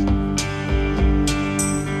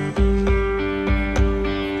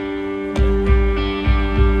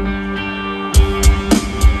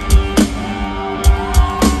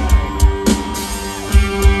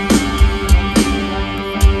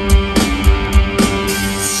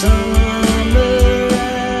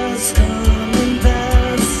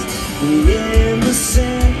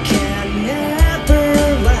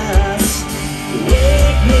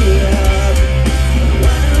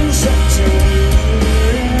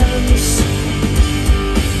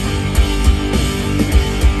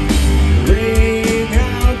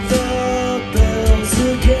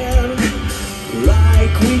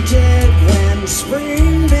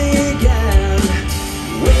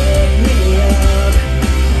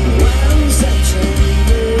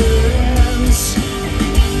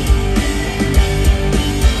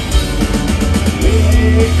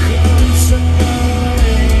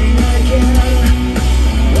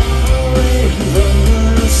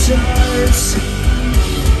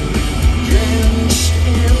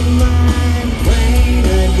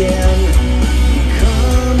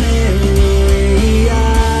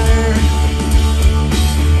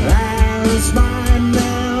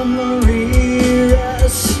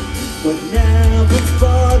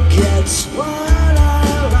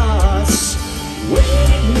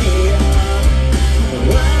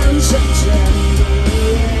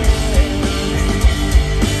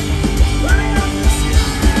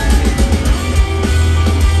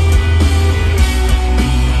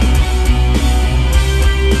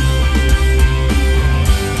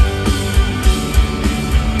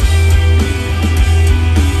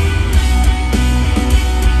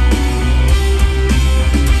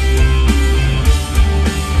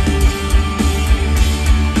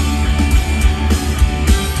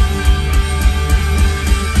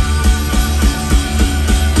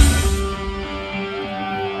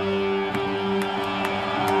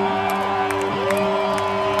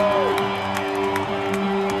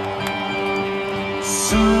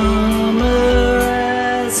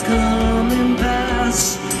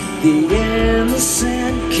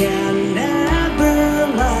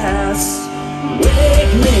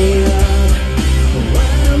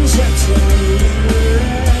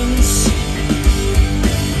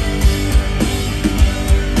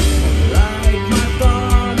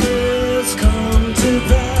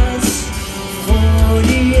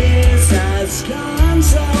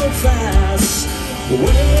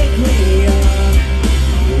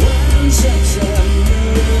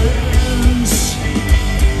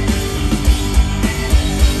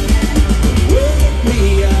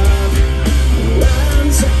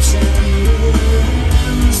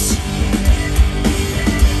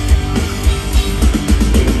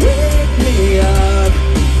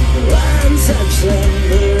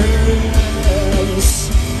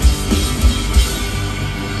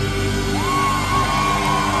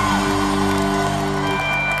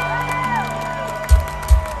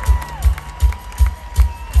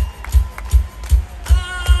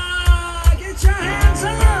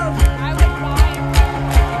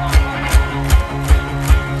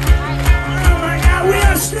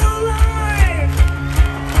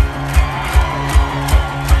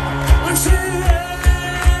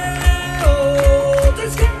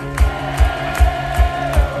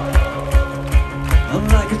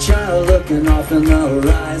 looking off in the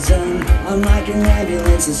horizon. I'm like an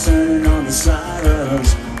ambulance that's turning on the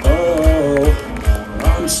sirens. Oh,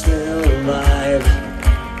 I'm still alive.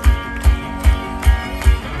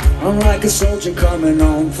 I'm like a soldier coming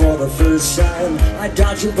home for the first time. I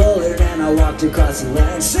dodged a bullet and I walked across the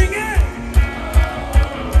land. Sing it!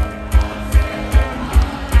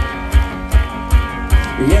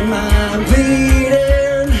 Am I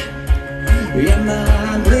bleeding? Am I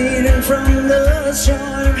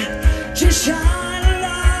storm. Just shine a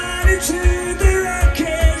light into the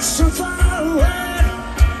wreckage so forward.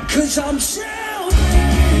 'Cause I'm still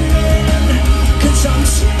breathing, 'cause I'm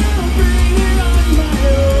still breathing on my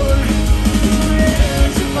own. My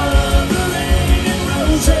head's above the rain and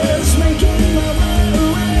roses making my way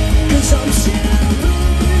away. 'Cause I'm still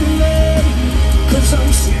breathing, 'cause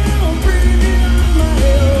I'm still breathing on my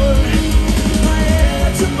own. My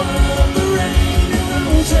head's above the rain and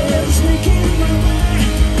roses making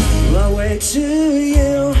my way to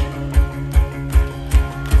you.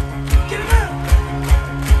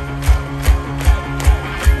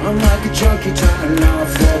 I'm like a junkie trying off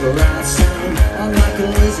for the last time. I'm like a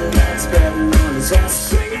lizard that's betting on his ass.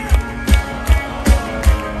 Sing it!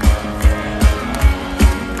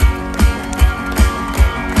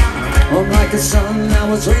 I'm like a son that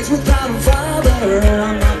was raised without a father.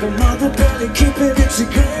 I'm like a mother barely keeping it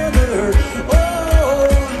together. Oh,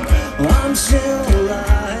 I'm still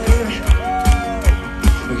alive.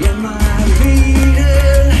 Am I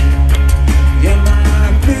bleeding? Am I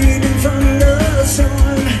bleeding from the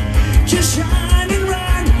sun? Just shining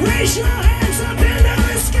bright, raise your hands up into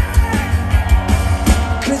the sky.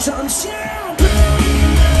 'Cause I'm still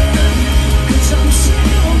breathing, 'cause I'm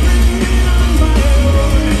still breathing on my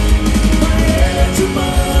own. My head's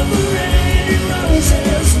above the rain and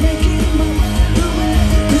roses making my way away.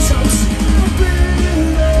 'Cause I'm still breathing,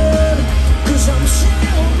 'cause I'm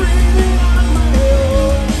still breathing on my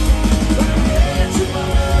own. My head's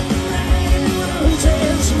above the rain and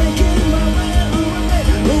roses making my way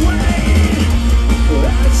away.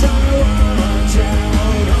 As I walk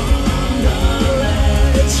down on the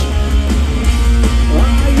ledge,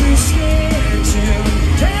 are you scared to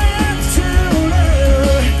dance to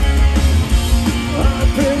love? I've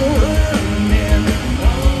been running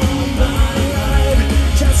all my life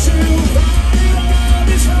just to find all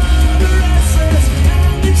these other answers,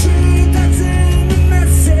 and the truth that's in the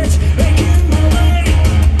message making my way.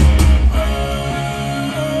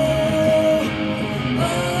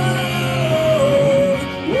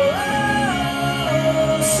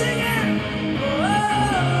 Sing it!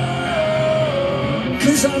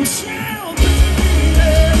 'Cause I'm still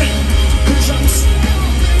breathing, 'cause I'm still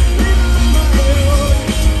breathing on my own.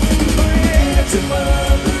 My head's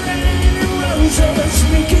above the rain and roses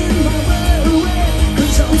making my way away.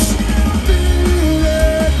 'Cause I'm still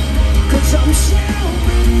breathing, 'cause I'm still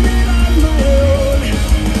breathing on my own.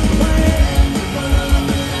 My head's above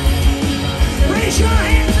the rain. Raise your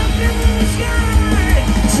hands up in the sky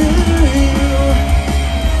to you.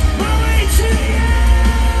 My way to you.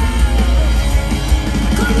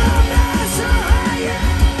 'Cause I'm not so high.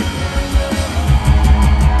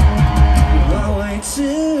 My way to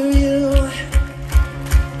you.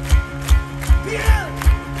 Yeah.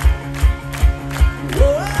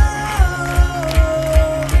 Whoa.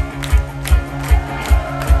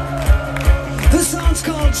 The song's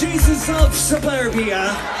called Jesus of Suburbia.